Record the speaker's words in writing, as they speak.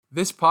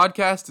This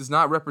podcast does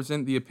not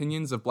represent the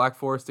opinions of Black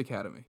Forest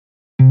Academy.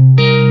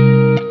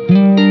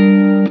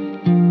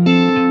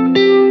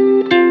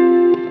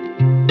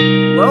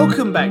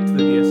 Welcome back to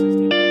the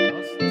Dssd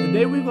podcast.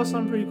 Today we've got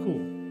something pretty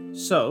cool.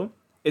 So,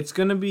 it's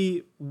going to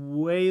be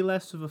way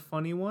less of a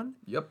funny one.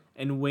 Yep.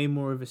 And way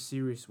more of a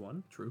serious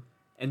one. True.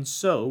 And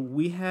so,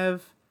 we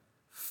have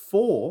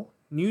 4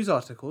 news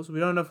articles.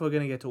 We don't know if we're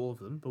going to get to all of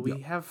them, but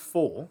we have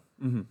 4.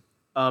 Mm-hmm.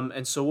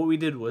 And so what we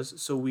did was,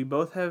 so we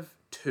both have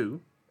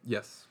 2.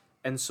 Yes.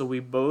 And so we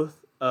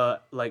both,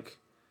 got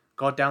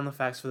down the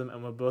facts for them,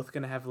 and we're both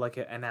going to have,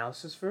 an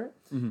analysis for it.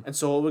 Mm-hmm. And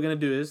so what we're going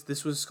to do is,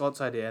 this was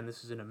Scott's idea, and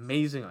this is an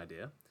amazing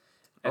idea.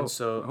 And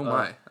Oh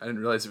my. I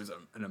didn't realize it was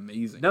an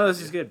amazing No, this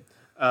idea. is good.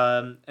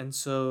 And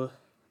so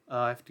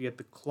I have to get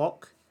the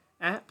clock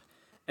app.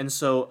 And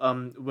so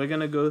we're going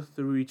to go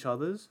through each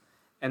other's.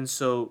 And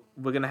so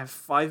we're going to have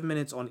 5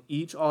 minutes on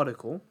each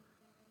article.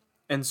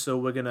 And so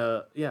we're going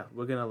to,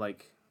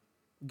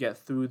 get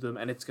through them.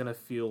 And it's going to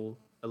feel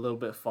a little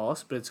bit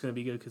fast, but it's going to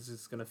be good because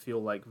it's going to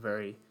feel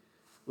very,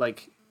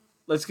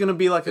 it's going to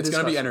be like a It's going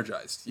to be discussion.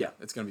 energized. Yeah,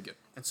 it's going to be good.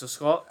 And so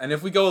Scott. And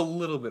if we go a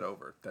little bit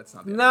over, that's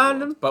not the end No, of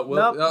the world. But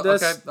we'll, no,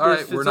 okay, all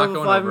right, we're not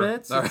going 5 over.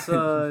 minutes. All It's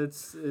right.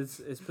 it's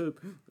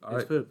poop. All It's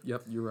right. poop.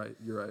 Yep, you're right.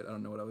 I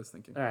don't know what I was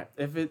thinking. All right.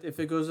 If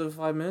it goes over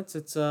 5 minutes,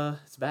 it's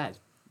bad.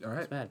 All right.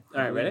 It's bad.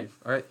 All right, ready?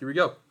 All right, here we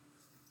go.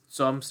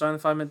 So I'm starting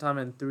the 5 minute time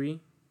in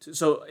 3, 2.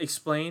 So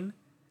explain,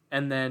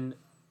 and then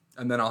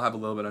I'll have a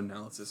little bit of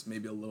analysis,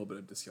 maybe a little bit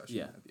of discussion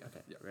at the end.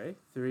 Okay. Yeah. Ready?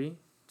 3,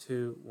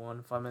 2,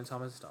 1. 5 minute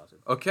time has started.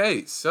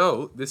 Okay,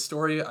 so this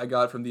story I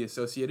got from the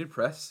Associated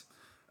Press.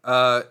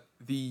 The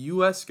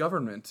U.S.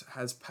 government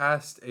has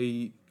passed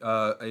a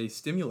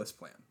stimulus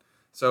plan.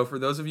 So for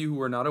those of you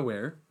who are not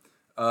aware,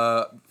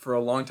 for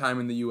a long time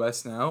in the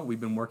U.S. now,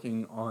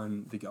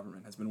 the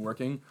government has been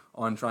working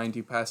on trying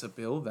to pass a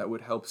bill that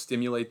would help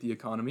stimulate the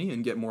economy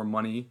and get more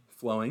money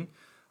flowing.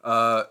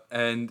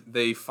 And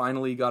they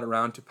finally got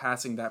around to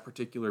passing that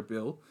particular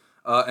bill.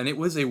 And it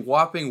was a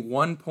whopping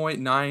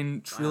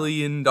 $1.9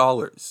 trillion.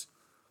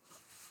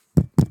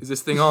 Is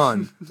this thing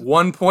on?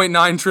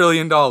 $1.9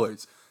 trillion.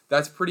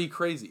 That's pretty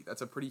crazy.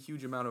 That's a pretty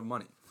huge amount of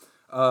money.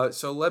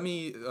 So let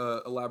me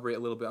elaborate a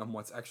little bit on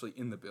what's actually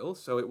in the bill.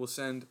 So it will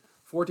send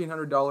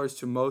 $1,400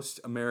 to most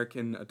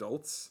American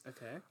adults.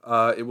 Okay.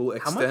 It will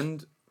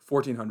extend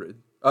 $1,400.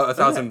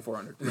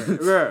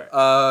 $1,400.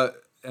 Right.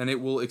 And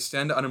it will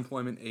extend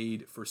unemployment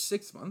aid for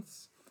 6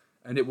 months.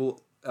 And it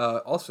will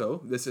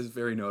also, this is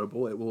very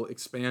notable, it will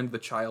expand the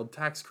child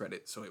tax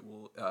credit. So it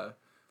will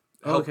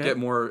help get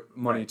more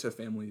money to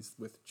families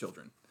with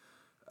children.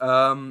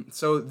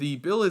 So the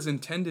bill is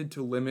intended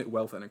to limit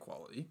wealth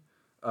inequality.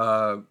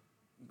 Or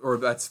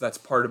that's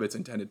part of its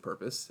intended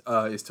purpose,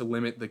 is to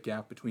limit the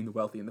gap between the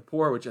wealthy and the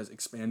poor, which has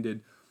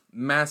expanded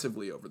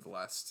massively over the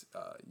last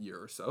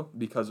year or so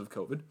because of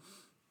COVID.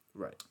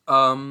 Right.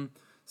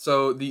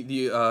 So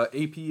the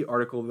AP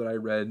article that I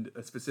read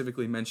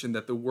specifically mentioned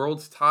that the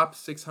world's top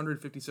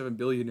 657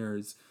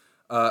 billionaires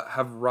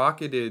have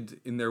rocketed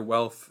in their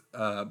wealth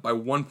by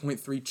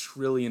 $1.3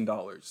 trillion.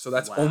 So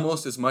that's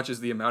almost as much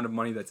as the amount of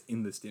money that's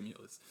in the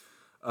stimulus.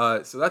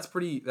 So that's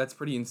pretty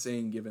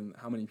insane given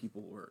how many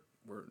people were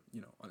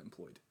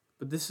unemployed.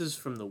 But this is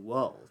from the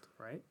world,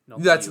 right?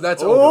 Not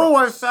That's Oh, overall.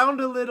 I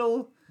found a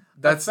little.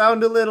 The vast thing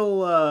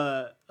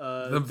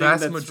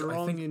that's majority.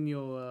 wrong in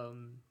your.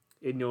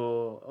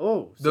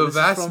 Oh, so The this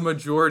vast is from,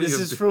 majority This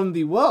of is from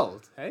the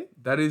world, hey?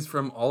 that is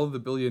from all of the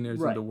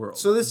billionaires in the world.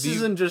 So this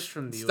isn't just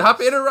from the.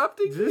 Stop US.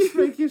 interrupting me. Just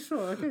making sure.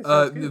 Okay.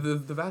 Sounds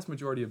good. The vast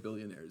majority of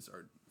billionaires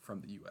are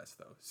from the U.S.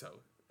 though.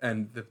 So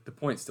and the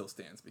point still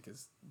stands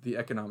because the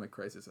economic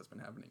crisis has been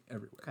happening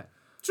everywhere. Okay.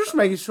 Just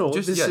making sure.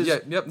 This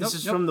This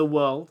is from the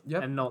world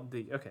and not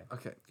the. Okay.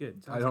 Okay.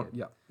 Good. I don't. Good.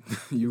 Yeah.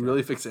 You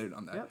really fixated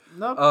on that. Yep.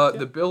 No.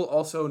 The bill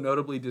also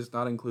notably does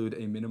not include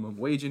a minimum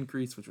wage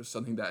increase, which was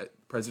something that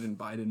President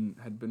Biden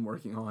had been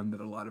working on that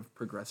a lot of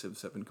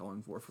progressives have been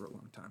calling for a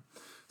long time.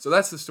 So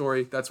that's the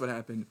story. That's what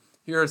happened.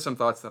 Here are some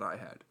thoughts that I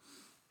had.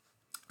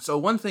 So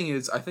one thing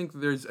is, I think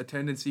there's a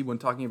tendency when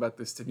talking about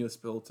this stimulus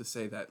bill to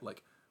say that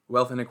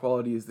wealth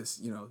inequality is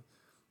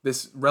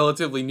this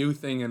relatively new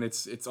thing and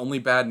it's only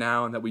bad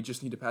now and that we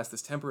just need to pass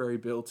this temporary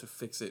bill to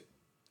fix it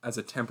as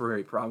a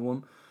temporary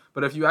problem.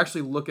 But if you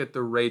actually look at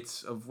the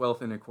rates of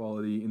wealth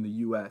inequality in the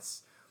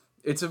US,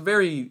 it's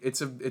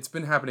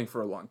been happening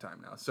for a long time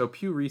now. So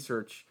Pew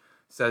Research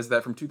says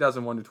that from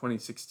 2001 to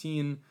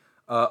 2016,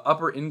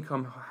 upper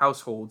income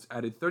households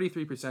added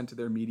 33% to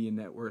their median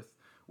net worth,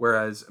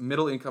 whereas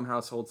middle income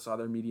households saw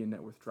their median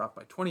net worth drop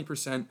by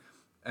 20%,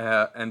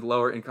 and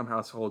lower income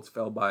households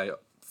fell by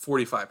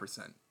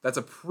 45%. That's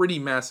a pretty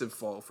massive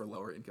fall for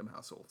lower income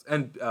households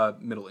and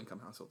middle income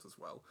households as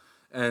well.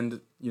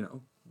 And,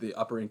 the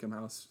upper income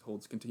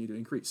households continue to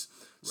increase.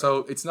 Right. So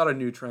it's not a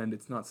new trend.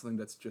 It's not something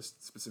that's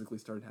just specifically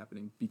started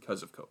happening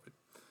because of COVID.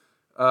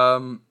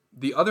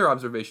 The other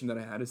observation that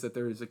I had is that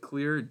there is a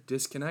clear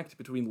disconnect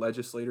between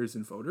legislators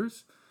and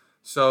voters.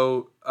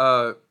 So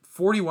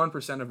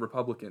 41% of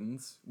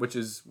Republicans, which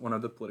is one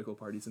of the political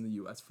parties in the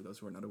U.S., for those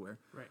who are not aware,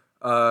 Right.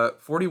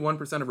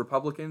 41% of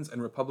Republicans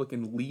and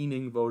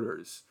Republican-leaning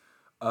voters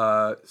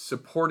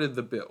supported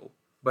the bill,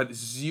 but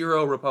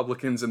 0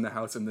 Republicans in the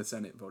House and the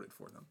Senate voted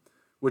for them,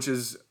 which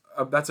is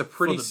that's a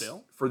pretty For the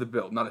bill? For the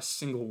bill, not a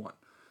single one.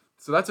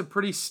 So that's a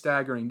pretty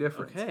staggering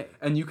difference. Okay.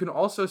 And you can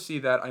also see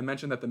that I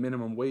mentioned that the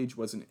minimum wage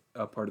wasn't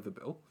a part of the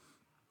bill.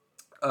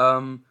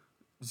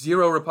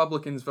 0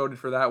 Republicans voted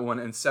for that one,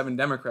 and 7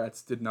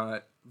 Democrats did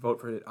not vote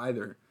for it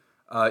either,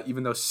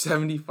 even though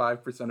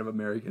 75% of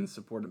Americans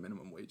support a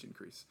minimum wage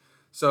increase.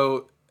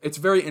 So it's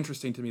very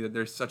interesting to me that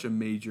there's such a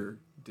major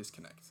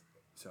disconnect.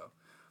 So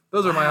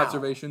those are my Wow.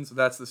 observations.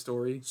 That's the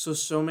story.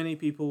 So many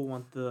people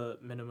want the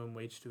minimum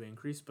wage to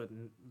increase, but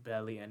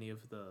barely any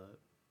of the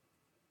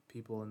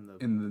people in the...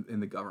 In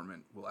the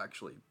government will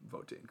actually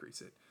vote to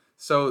increase it.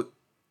 So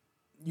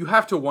you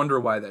have to wonder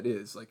why that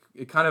is. Like,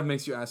 it kind of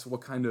makes you ask,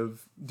 what kind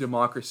of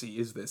democracy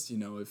is this? You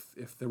know,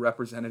 if the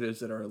representatives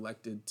that are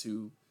elected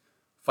to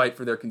fight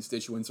for their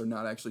constituents are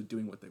not actually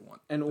doing what they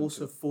want. And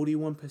also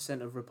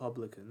 41% of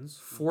Republicans.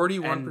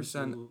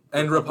 41%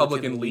 and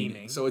Republican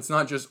leaning. So it's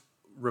not just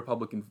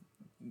Republican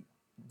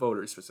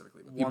voters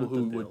specifically, but people Want the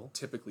who bill. would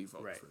typically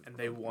vote Right, for it. and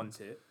they want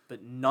it,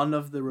 but none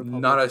of the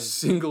Republicans Not a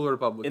single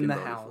Republican in the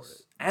voted for House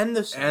it. and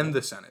the Senate. And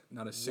the Senate.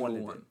 Not a single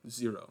wanted one.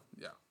 0.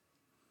 Yeah.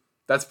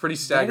 That's pretty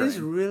staggering. That is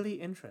really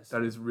interesting.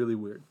 That is really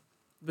weird.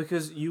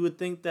 Because you would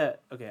think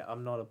that, okay,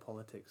 I'm not a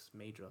politics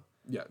major,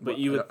 Yeah. but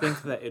you would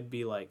think that it'd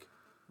be like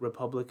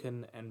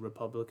Republican and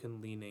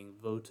Republican-leaning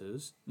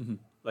voters. Mm-hmm.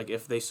 Like,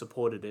 if they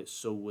supported it,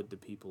 so would the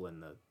people in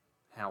the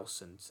House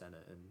and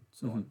Senate and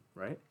so on,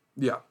 right?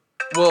 Yeah.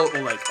 Well,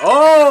 Or like,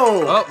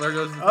 oh! oh, there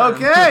goes the time.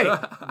 Okay!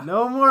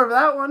 No more of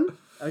that one.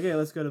 Okay,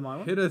 let's go to my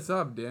one. Hit us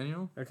up,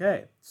 Daniel.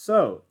 Okay,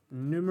 so,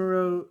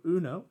 numero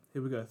uno.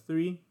 Here we go.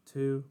 3,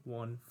 2,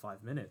 1,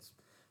 5 minutes.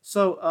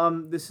 So,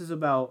 this is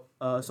about,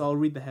 so I'll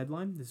read the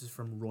headline. This is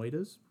from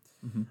Reuters.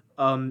 Mm-hmm.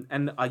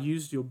 And I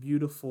used your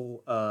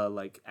beautiful,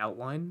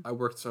 outline. I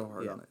worked so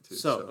hard Yeah. on it, too.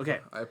 So, okay.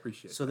 I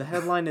appreciate it. So the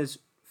headline is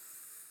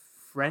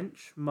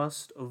French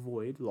must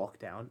avoid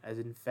lockdown as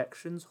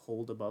infections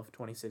hold above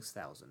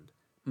 26,000,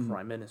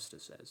 Prime Minister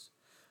says.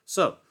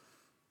 So,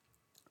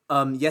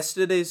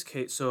 yesterday's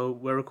case, so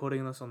we're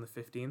recording this on the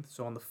 15th.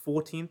 So on the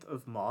 14th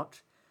of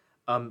March,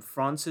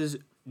 France's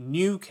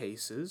new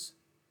cases,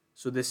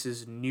 so this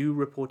is new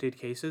reported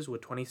cases, were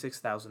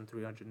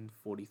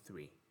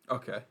 26,343.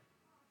 Okay.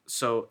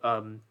 So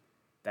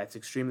that's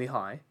extremely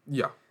high.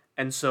 Yeah.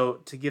 And so,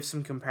 to give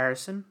some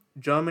comparison,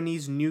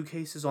 Germany's new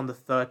cases on the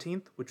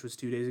 13th, which was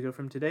 2 days ago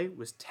from today,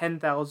 was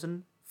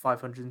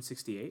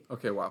 10,568.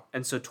 Okay, wow.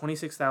 And so,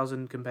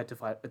 26,000 compared to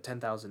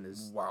 10,000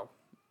 is Wow.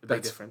 a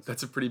big difference.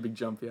 That's a pretty big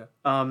jump, yeah.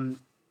 And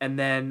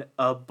then,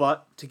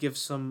 but to give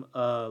some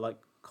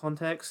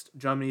context,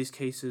 Germany's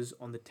cases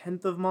on the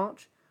 10th of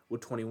March were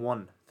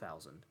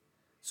 21,000.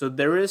 So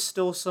there is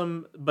still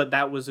some, but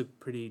that was a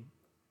pretty,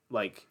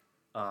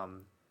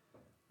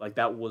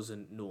 that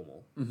wasn't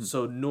normal. Mm-hmm.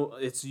 So no,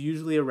 it's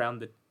usually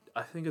around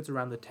I think it's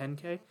around the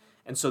 10K.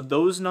 And so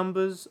those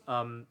numbers,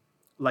 the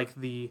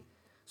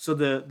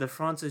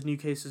France's new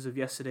cases of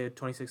yesterday at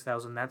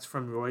 26,000, that's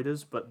from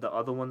Reuters, but the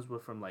other ones were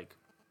from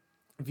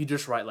if you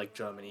just write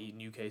Germany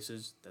new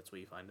cases, that's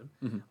where you find them,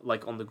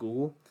 on the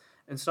Google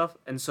and stuff.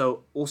 And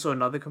so also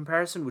another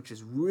comparison, which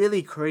is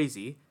really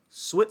crazy,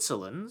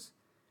 Switzerland's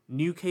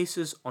new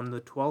cases on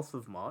the 12th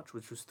of March,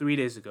 which was 3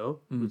 days ago,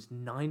 was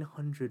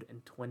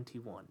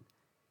 921.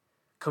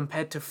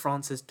 Compared to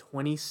France's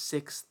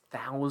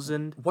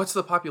 26,000. What's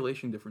the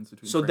population difference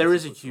between So France there and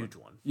is a Switzerland? huge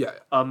one. Yeah.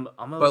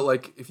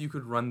 But if you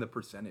could run the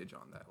percentage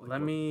on that.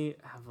 Let me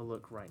have a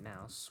look right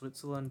now.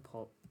 Switzerland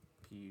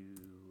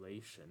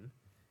population,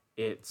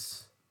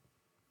 it's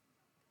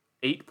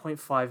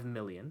 8.5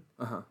 million.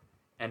 Uh-huh.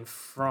 And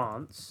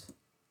France,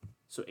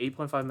 so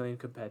 8.5 million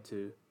compared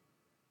to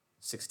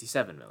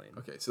 67 million.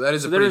 Okay, so that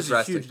is a there pretty is a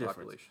drastic huge difference.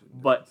 population.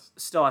 But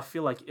still, I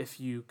feel like if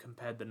you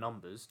compared the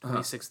numbers,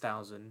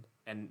 26,000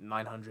 and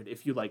 900,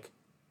 if you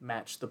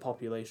match the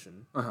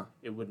population,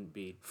 it wouldn't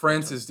be.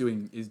 France is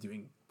doing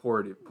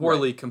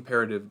poorly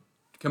compared to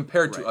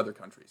other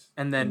countries.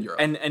 And then in Europe.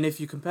 and if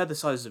you compare the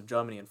sizes of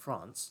Germany and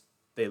France,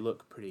 they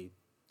look pretty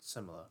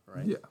similar,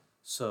 right? Yeah.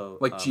 So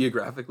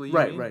geographically, you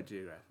right, mean? right,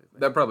 geographically.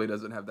 That probably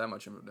doesn't have that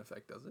much of an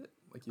effect, does it?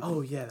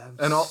 Yeah, that's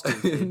and all.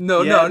 stupid.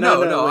 No. wait.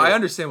 I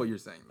understand what you're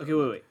saying. Though. Okay,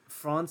 wait.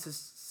 France is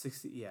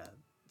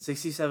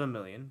 67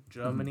 million.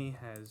 Germany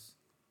has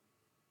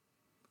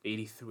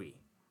 83.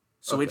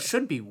 So it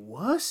should be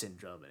worse in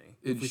Germany.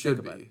 It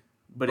should be,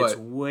 but it's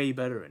way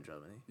better in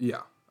Germany.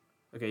 Yeah.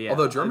 Okay, yeah.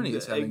 Although Germany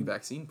is having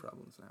vaccine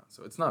problems now,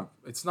 so it's not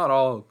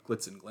all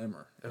glitz and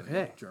glamour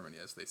in Germany,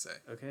 as they say.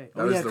 Okay.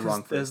 That was the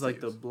wrong phrase there's to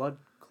the use. blood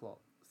clot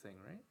thing,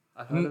 right?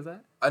 I've heard of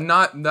that.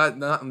 Not.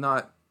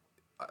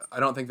 I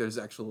don't think there's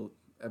actual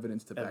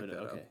evidence to back that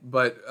up.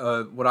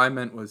 But what I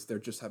meant was they're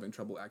just having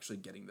trouble actually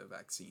getting the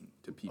vaccine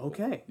to people.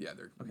 Okay. Yeah,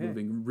 they're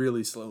moving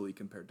really slowly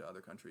compared to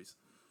other countries.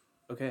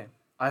 Okay.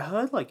 I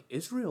heard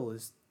Israel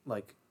is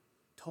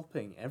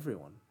topping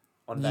everyone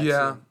on vaccine.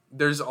 Yeah,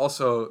 there's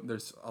also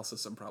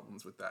some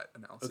problems with that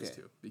analysis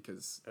Okay. too,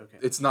 because Okay.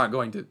 it's not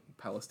going to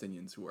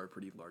Palestinians, who are a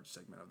pretty large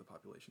segment of the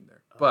population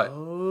there. But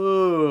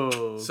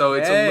so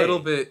it's a little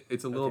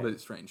Okay. bit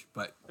strange,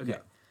 but Okay.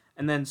 yeah.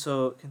 And then,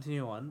 so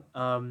continue on.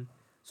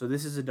 So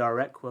this is a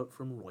direct quote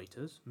from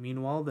Reuters.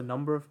 Meanwhile, the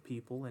number of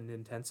people in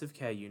intensive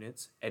care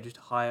units edged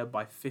higher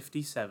by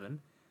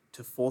 57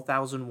 to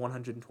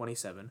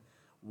 4,127,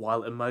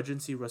 while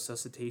emergency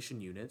resuscitation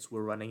units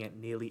were running at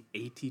nearly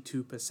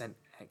 82%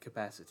 at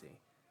capacity.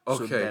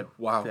 So Okay,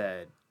 wow.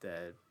 they're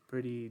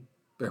pretty.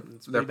 They're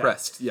It's they're pretty bad.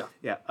 pressed, yeah.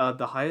 Yeah.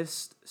 The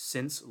highest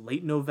since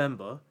late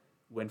November,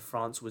 when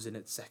France was in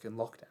its second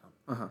lockdown.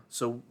 Uh-huh.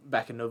 So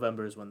back in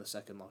November is when the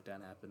second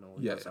lockdown happened, all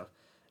Yeah, that yeah. stuff.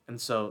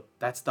 And so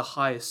that's the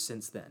highest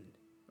since then.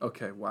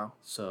 Okay, wow.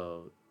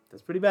 So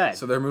that's pretty bad.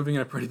 So they're moving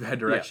in a pretty bad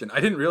direction. I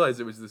didn't realize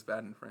it was this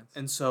bad in France.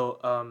 And so,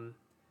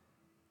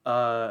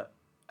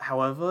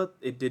 however,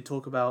 it did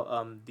talk about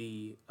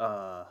the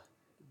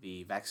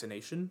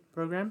vaccination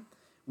program,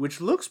 which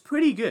looks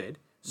pretty good.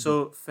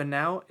 So for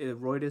now,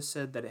 Reuters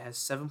said that it has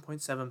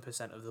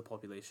 7.7% of the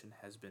population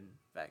has been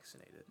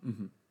vaccinated,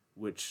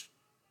 which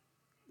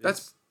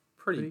That's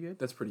pretty good.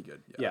 That's pretty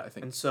good. Yeah, yeah. I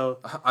think. And so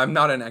I'm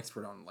not an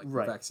expert on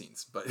Right.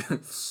 vaccines, but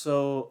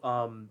so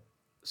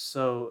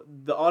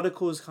the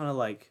article is kind of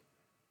like,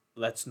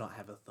 let's not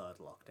have a third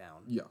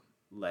lockdown. yeah.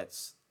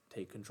 Let's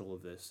take control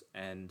of this.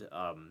 And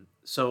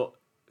so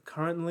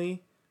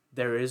currently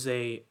there is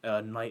a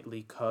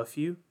nightly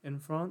curfew in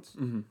France,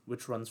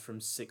 which runs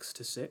from 6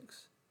 to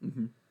 6.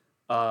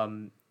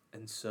 And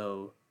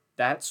so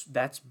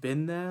that's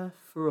been there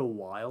for a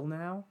while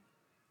now,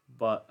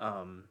 but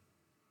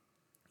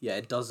yeah,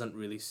 it doesn't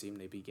really seem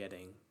to be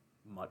getting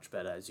much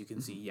better. As you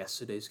can see,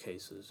 yesterday's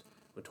cases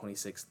were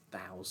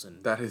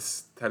 26,000.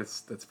 That's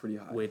pretty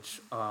high. Which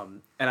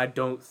and I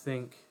don't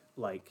think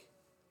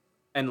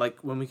and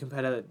when we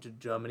compare that to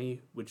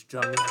Germany, which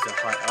Germany has a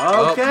high.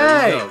 Oh,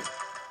 there you Okay.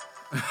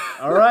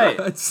 All right,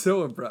 That's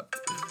so abrupt.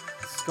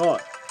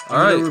 Scott. All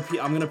right.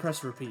 I'm gonna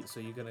press repeat, so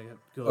you're gonna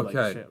go like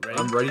Okay, shit. Ready?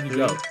 I'm ready to 3,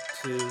 go.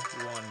 2,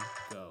 1,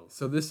 go.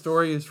 So this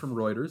story is from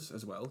Reuters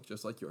as well,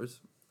 just like yours.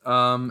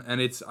 And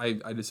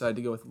I decided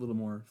to go with a little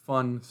more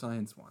fun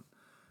science one.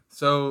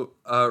 So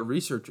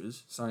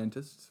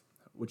scientists,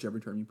 whichever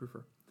term you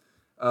prefer,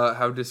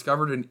 have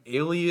discovered an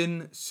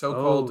alien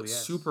so-called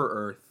super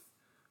Earth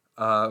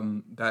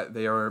that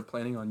they are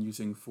planning on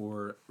using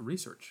for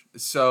research.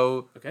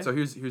 So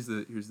here's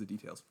the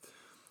details.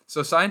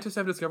 So scientists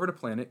have discovered a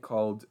planet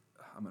called,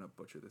 I'm gonna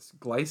butcher this,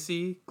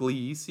 Gliese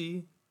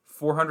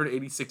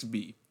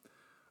 486b.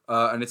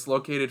 And it's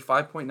located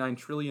 5.9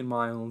 trillion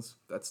miles.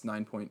 That's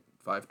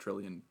 9.5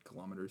 trillion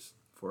kilometers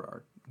for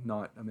our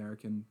not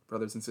American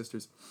brothers and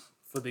sisters.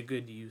 For the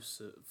good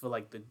use, for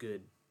the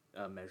good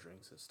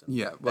measuring system.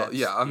 Yeah, well,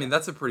 I mean,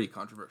 that's a pretty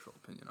controversial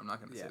opinion. I'm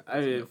not going to say that. I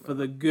mean, for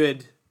the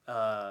good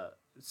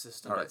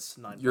system, all right. it's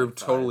 9.5. You're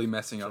totally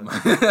messing up my...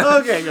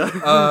 Okay,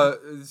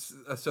 go.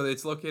 So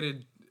it's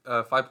located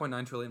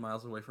 5.9 trillion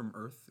miles away from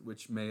Earth,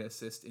 which may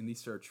assist in the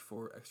search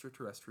for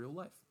extraterrestrial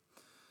life.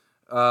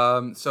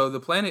 So the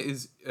planet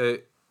is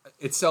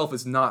itself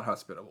is not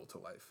hospitable to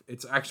life.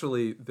 It's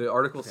actually, the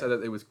article said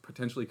that it was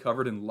potentially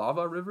covered in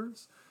lava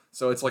rivers.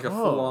 So it's like a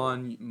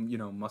full-on,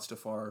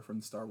 Mustafar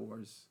from Star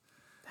Wars.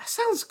 That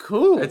sounds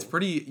cool. It's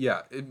pretty,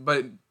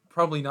 but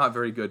probably not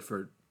very good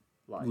for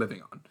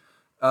living on.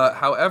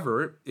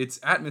 However, its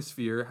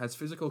atmosphere has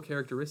physical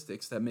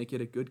characteristics that make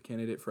it a good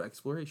candidate for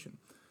exploration.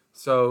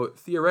 So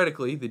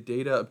theoretically, the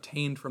data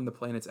obtained from the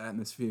planet's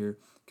atmosphere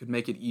could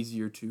make it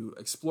easier to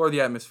explore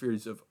the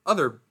atmospheres of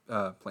other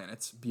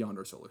planets beyond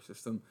our solar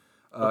system,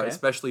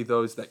 especially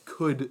those that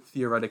could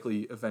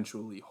theoretically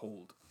eventually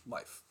hold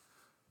life.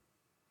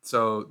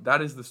 So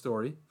that is the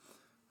story.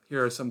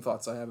 Here are some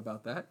thoughts I have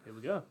about that. Here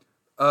we go.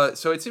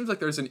 So it seems like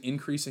there's an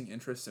increasing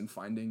interest in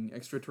finding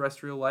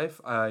extraterrestrial life.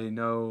 I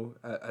know,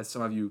 as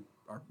some of you,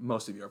 or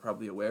most of you are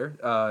probably aware,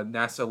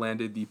 NASA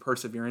landed the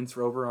Perseverance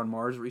rover on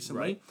Mars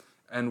recently. Right.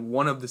 And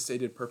one of the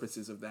stated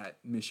purposes of that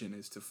mission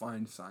is to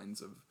find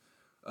signs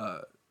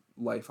of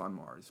life on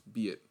Mars,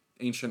 be it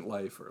ancient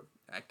life or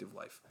active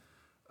life.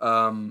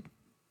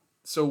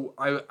 So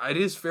it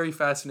is very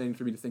fascinating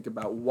for me to think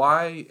about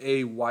why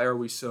are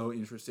we so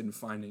interested in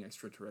finding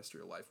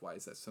extraterrestrial life? Why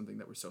is that something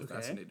that we're so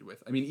fascinated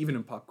with? I mean, even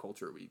in pop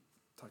culture, we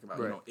talk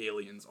about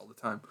aliens all the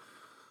time.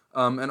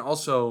 And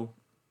also,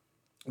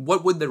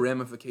 what would the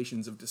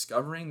ramifications of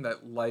discovering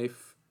that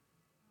life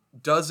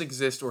does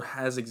exist or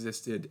has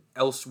existed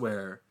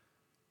elsewhere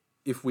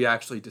if we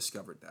actually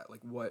discovered that?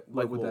 Like what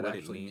would that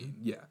actually mean?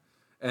 Yeah.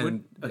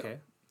 And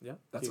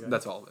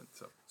that's all of it.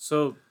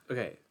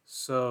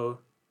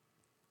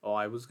 Oh,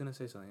 I was gonna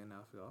say something and now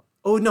I forgot.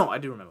 Oh no, I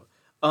do remember.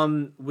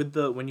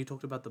 When you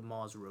talked about the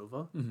Mars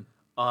rover,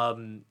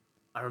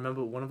 I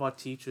remember one of our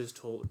teachers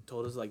told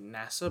us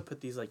NASA put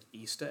these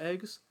Easter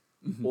eggs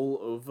all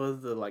over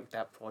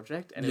that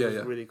project, and it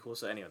was really cool.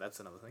 So anyway,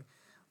 that's another thing.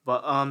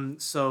 But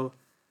so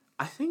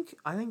I think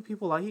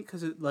people like it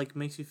because it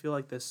makes you feel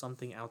like there's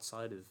something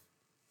outside of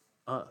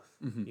Earth.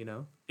 Mhm. You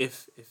know,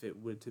 if it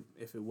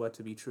were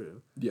to be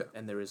true, Yeah.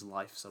 and there is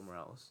life somewhere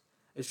else,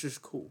 it's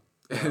just cool.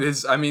 It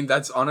is. I mean,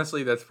 that's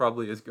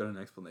probably as good an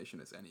explanation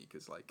as any,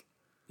 because like,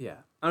 Yeah,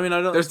 I mean,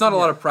 I don't. there's not a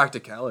lot yeah. of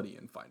practicality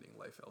in finding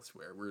life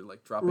elsewhere. We're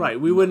like dropping. Right,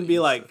 we wouldn't be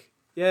millions. like,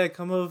 yeah,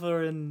 come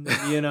over and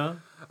you know.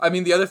 I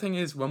mean, the other thing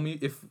is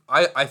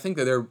I think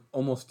that there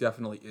almost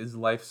definitely is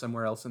life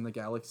somewhere else in the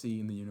galaxy,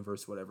 in the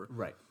universe, whatever.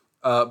 Right.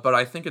 But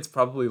I think it's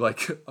probably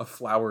like a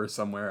flower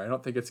somewhere. I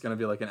don't think it's gonna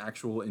be like an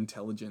actual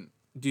intelligent.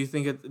 Do you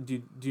think it?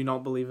 Do you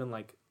not believe in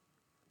like?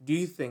 Do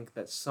you think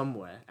that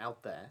somewhere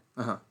out there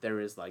Uh-huh. there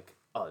is like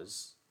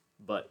us,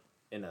 but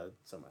in a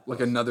somewhere Like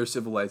else? another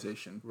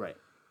civilization. Right,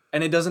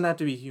 and it doesn't have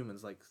to be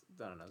humans. Like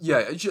I don't know.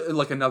 Yeah,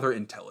 like another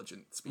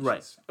intelligent species.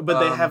 Right, but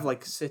they have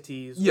like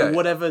cities. yeah, or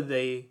whatever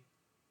they.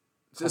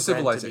 It's a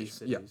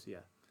civilization. Yeah.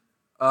 Yeah.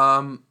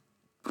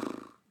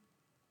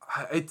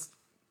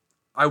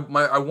 I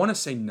want to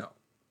say no,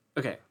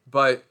 Okay.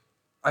 but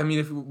I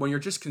mean, when you're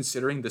just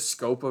considering the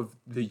scope of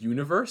the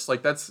universe,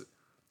 like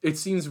it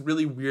seems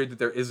really weird that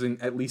there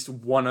isn't at least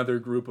one other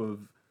group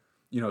of,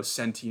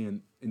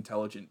 sentient,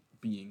 intelligent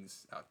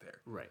beings out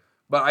there. Right.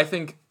 But I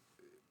think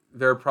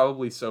they're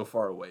probably so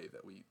far away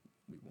that we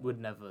won't. Would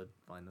never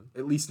find them.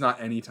 At least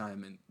not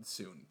anytime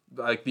soon.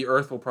 Like the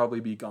Earth will probably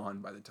be gone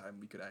by the time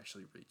we could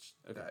actually reach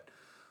that.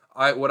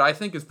 What I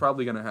think is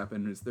probably going to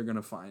happen is they're going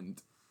to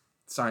find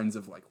signs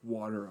of like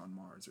water on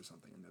Mars or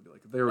something, and they'll be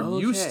like, there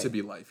used to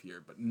be life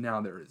here, but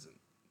now there isn't.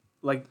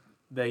 Like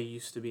there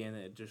used to be, and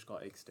it just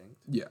got extinct.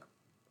 Yeah.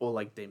 Or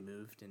like they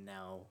moved and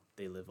now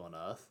they live on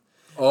Earth.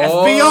 Oh,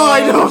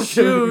 FBI, don't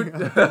shoot!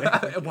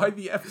 Why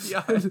the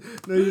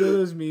FBI? No, you know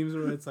those memes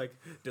where it's like,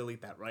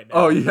 delete that right now.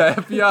 Oh yeah,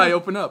 FBI,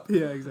 open up.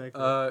 Yeah,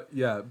 exactly.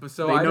 Yeah, but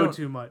so they I know don't,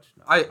 too much.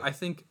 No. I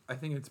think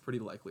it's pretty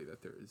likely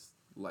that there is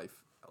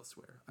life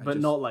elsewhere, but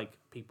not like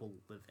people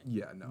living.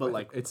 Yeah, no. But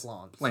like it's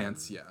plants.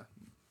 Plants, yeah.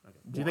 Okay.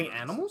 Do you think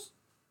Waters. animals?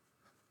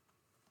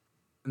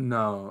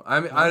 No,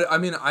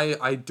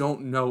 I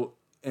don't know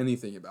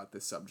anything about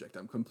this subject.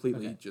 I'm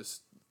completely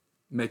just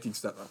making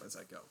stuff up as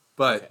I go.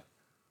 But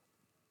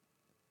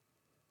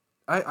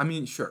I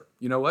mean, sure.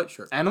 You know what?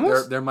 Sure.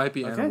 Animals? There might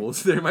be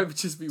animals. There might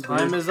just be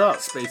Time weird is up.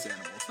 space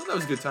animals. Oh, that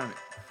was good timing.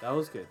 That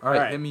was good. All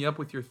right, hit me up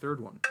with your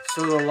third one.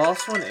 So the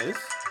last one is,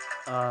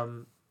 all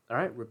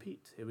right,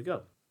 repeat. Here we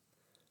go.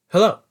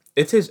 Hello,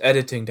 it is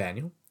Editing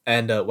Daniel,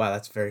 and wow,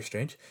 that's very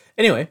strange.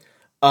 Anyway,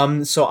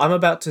 so I'm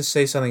about to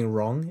say something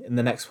wrong in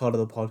the next part of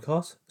the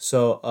podcast.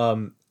 So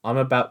I'm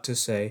about to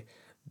say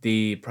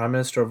the Prime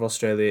Minister of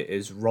Australia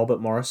is Robert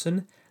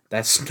Morrison.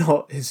 That's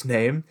not his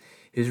name.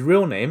 His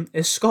real name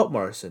is Scott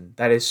Morrison.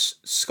 That is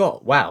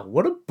Scott. Wow,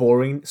 what a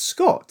boring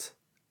Scott.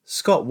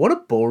 Scott, what a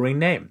boring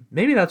name.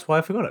 Maybe that's why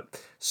I forgot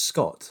it.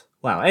 Scott.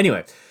 Wow.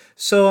 Anyway,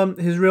 so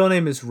his real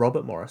name is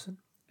Robert Morrison,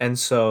 and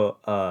so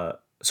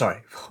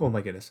sorry. Oh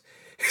my goodness.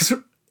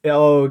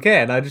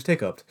 Okay, and I just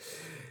hiccuped.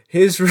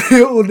 His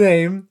real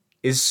name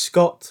is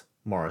Scott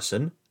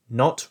Morrison,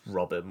 not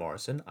Robert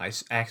Morrison. I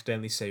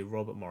accidentally say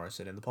Robert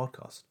Morrison in the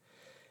podcast.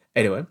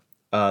 Anyway,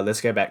 let's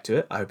get back to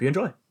it. I hope you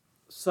enjoy.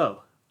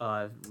 So,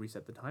 I've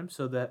reset the time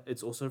so that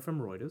it's also from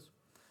Reuters.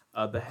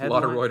 The headline, A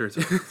lot of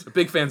Reuters.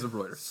 Big fans of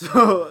Reuters.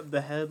 So the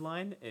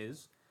headline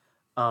is,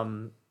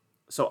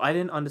 so I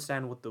didn't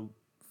understand what the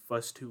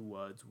first two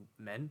words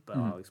meant, but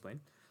I'll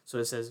explain. So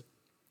it says,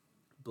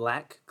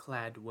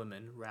 black-clad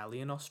women rally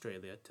in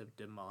Australia to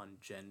demand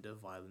gender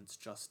violence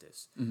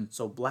justice.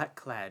 So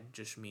black-clad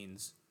just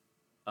means,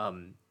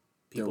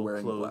 people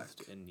wearing clothed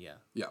black. in Yeah.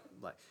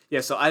 black.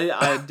 Yeah. So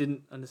I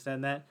didn't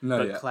understand that. No,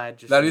 but yeah. clad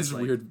just That means, is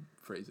like, weird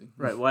phrasing.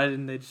 Right? Why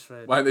didn't they just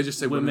write? Why did they just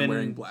say women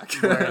wearing black?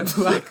 wearing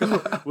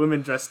black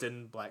women dressed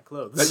in black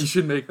clothes. That you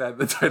should make that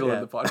the title Yeah.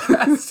 of the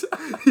podcast.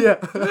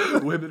 Yeah.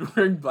 Women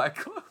wearing black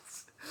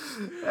clothes.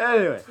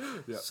 Anyway,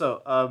 Yeah.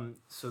 so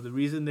the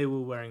reason they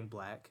were wearing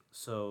black,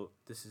 so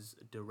this is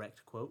a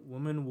direct quote,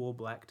 women wore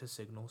black to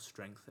signal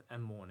strength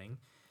and mourning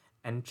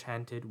and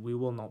chanted, "We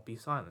will not be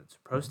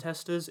silenced."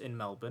 Protesters in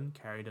Melbourne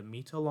carried a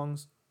meter-long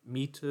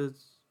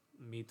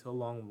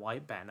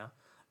white banner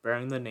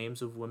bearing the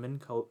names of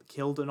women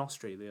killed in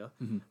Australia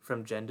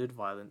from gendered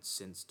violence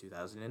since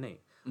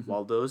 2008,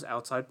 while those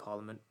outside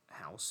Parliament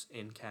House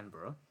in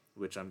Canberra,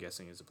 which I'm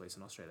guessing is a place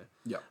in Australia,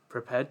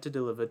 prepared to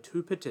deliver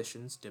 2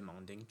 petitions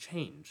demanding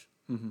change.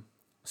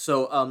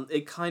 So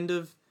it kind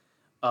of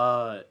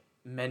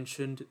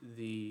mentioned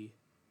the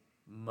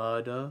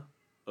murder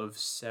of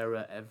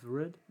Sarah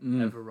Everard,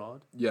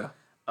 Yeah.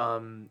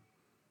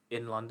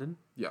 in London.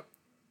 Yeah.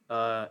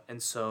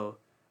 And so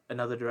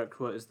another direct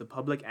quote is, the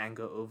public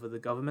anger over the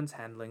government's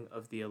handling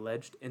of the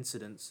alleged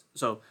incidents.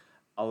 So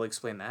I'll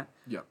explain that.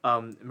 Yeah.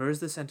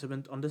 Mirrors the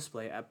sentiment on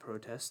display at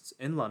protests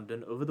in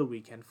London over the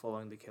weekend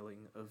following the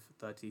killing of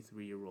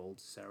 33-year-old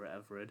Sarah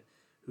Everard,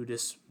 who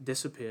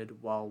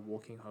disappeared while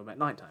walking home at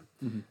nighttime.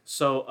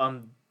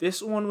 So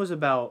this one was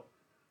about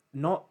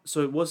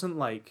so it wasn't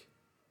like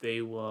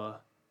they were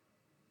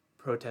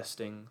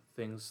protesting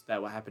things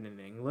that were happening in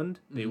England.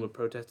 They were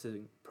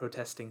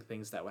protesting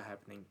things that were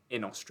happening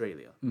in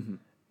Australia.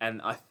 And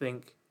I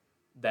think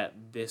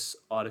that this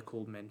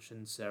article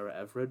mentioned Sarah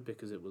Everard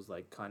because it was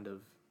like kind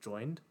of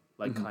joined,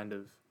 like kind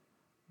of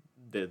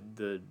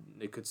the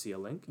it could see a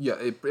link. Yeah,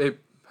 it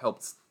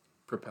helped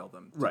propel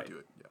them to Right. do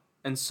it. Yeah.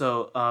 And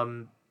so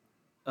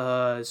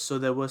so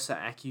there were some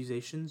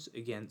accusations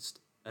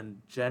against a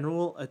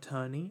general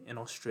attorney in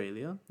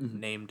Australia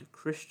named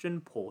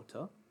Christian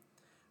Porter,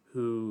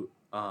 who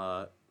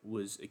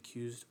was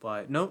accused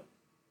by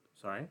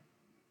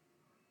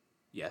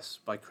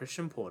by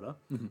Christian Porter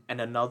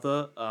and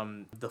another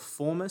the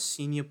former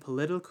senior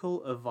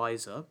political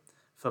advisor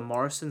for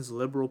Morrison's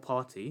Liberal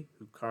Party,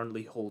 who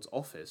currently holds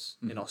office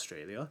in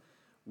Australia,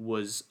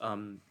 was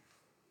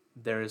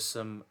there is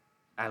some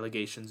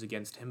allegations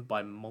against him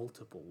by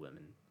multiple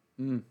women.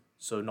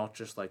 So not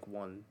just like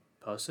one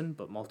person,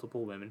 but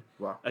multiple women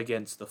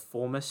against the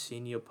former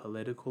senior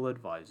political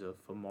advisor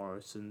for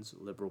Morrison's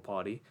Liberal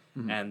Party,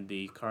 and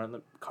the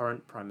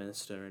current Prime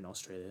Minister in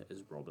Australia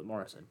is Robert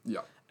Morrison.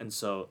 Yeah. And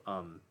so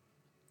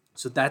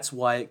so that's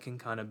why it can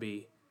kind of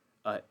be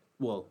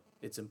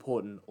it's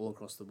important all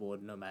across the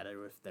board, no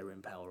matter if they're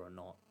in power or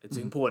not. It's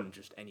important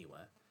just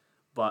anywhere.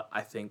 But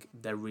I think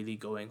they're really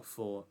going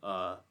for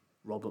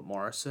Robert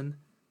Morrison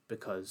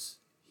because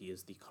he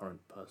is the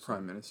current person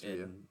Prime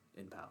Minister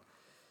in power.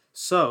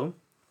 So,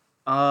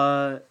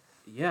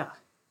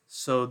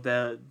 So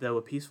there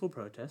were peaceful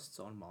protests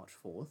on March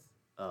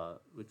 4th,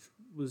 which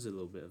was a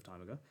little bit of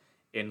time ago,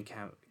 in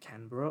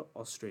Canberra,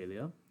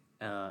 Australia,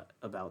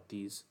 about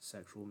these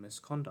sexual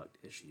misconduct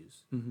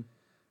issues.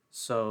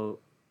 So,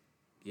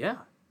 yeah,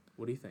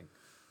 what do you think?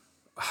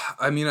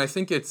 I mean, I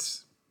think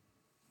it's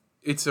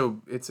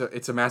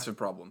a massive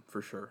problem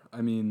for sure.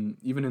 I mean,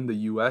 even in the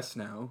U.S.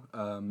 now,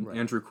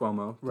 Andrew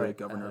Cuomo, the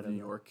governor of New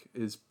York,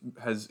 is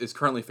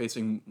currently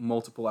facing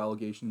multiple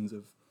allegations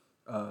of,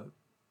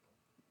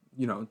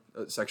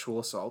 sexual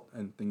assault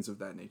and things of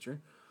that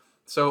nature.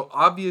 So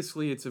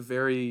obviously, it's a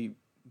very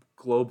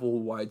global,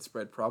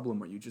 widespread problem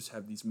where you just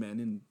have these men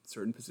in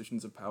certain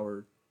positions of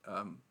power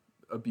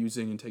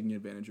abusing and taking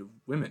advantage of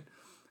women,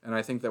 and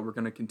I think that we're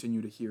going to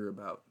continue to hear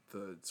about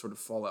the sort of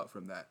fallout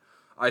from that.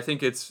 I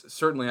think it's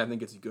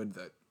good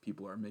that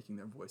people are making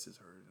their voices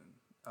heard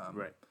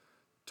and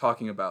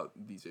talking about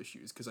these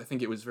issues, because I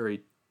think it was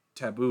very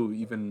taboo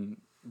even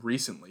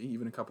recently,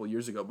 even a couple of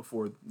years ago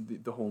before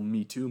the whole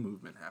Me Too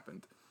movement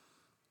happened.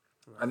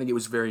 I think it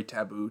was very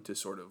taboo to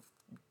sort of,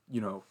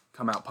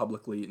 come out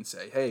publicly and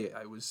say, hey,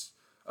 I was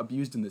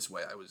abused in this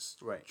way. I was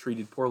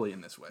treated poorly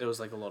in this way. There was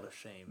like a lot of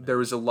shame. There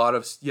was a lot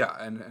of,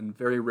 and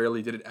very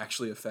rarely did it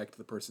actually affect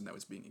the person that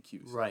was being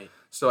accused. Right.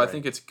 So I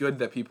think it's good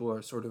that people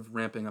are sort of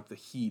ramping up the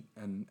heat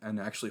and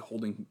actually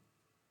holding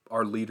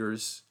our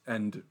leaders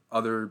and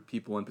other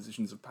people in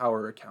positions of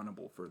power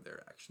accountable for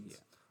their actions. Yeah.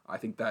 I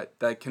think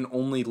that can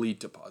only lead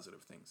to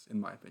positive things,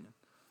 in my opinion.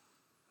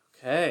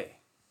 Okay.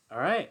 All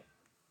right.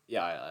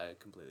 Yeah, I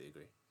completely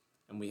agree.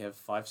 And we have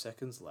 5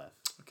 seconds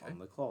left on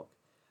the clock.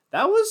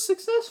 That was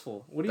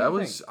successful. What do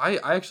you think? I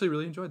actually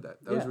really enjoyed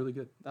that. That was really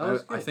good. That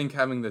was good. I think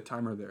having the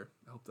timer there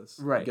helped us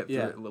get through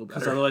it a little better.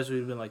 Because otherwise we'd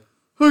have been like,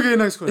 okay,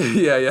 next question.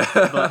 yeah.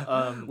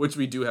 But, which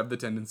we do have the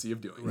tendency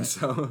of doing. Right.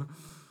 So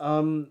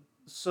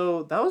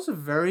that was a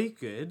very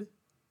good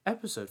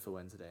episode for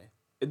Wednesday.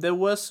 There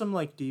was some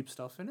like deep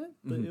stuff in it,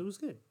 but it was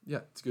good.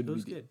 Yeah, it's good to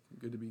be deep.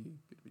 Good to be deep.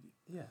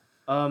 Yeah.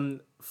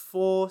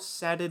 For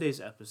Saturday's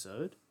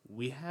episode,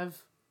 we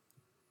have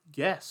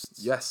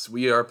guests. Yes,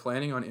 we are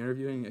planning on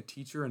interviewing a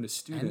teacher and a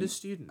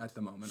student. At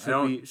the moment.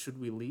 Should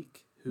we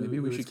leak? Maybe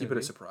we should keep it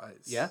a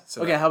surprise. Yeah.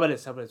 So okay. How about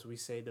this? We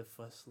say the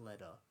first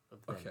letter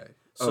of them. Okay.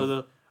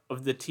 So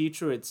of the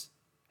teacher, it's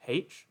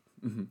H.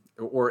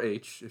 Or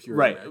H if you're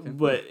American.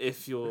 But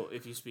if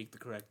you speak the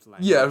correct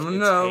language. Yeah. It's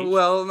no. H.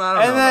 Well,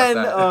 I don't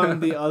know about that.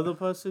 The other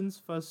person's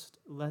first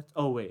letter.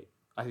 Oh wait,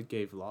 I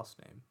gave last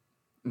name.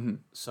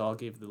 So I'll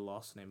give the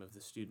last name of the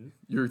student.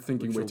 You're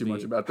thinking way too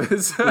much about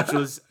this. Which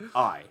was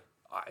I.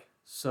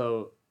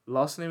 So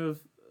last name of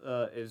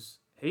is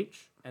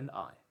H and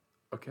I.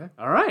 Okay.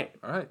 All right.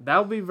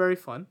 That'll be very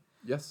fun.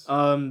 Yes.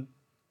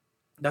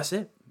 That's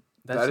it.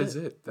 That is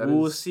it.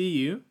 We'll see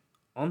you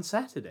on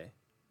Saturday.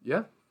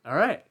 Yeah. All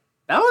right.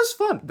 That was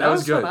fun. That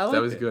was good.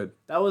 That was good.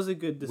 That was a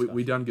good discussion.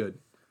 We done good.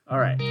 All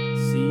right.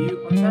 See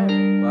you on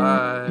Saturday.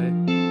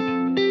 Bye.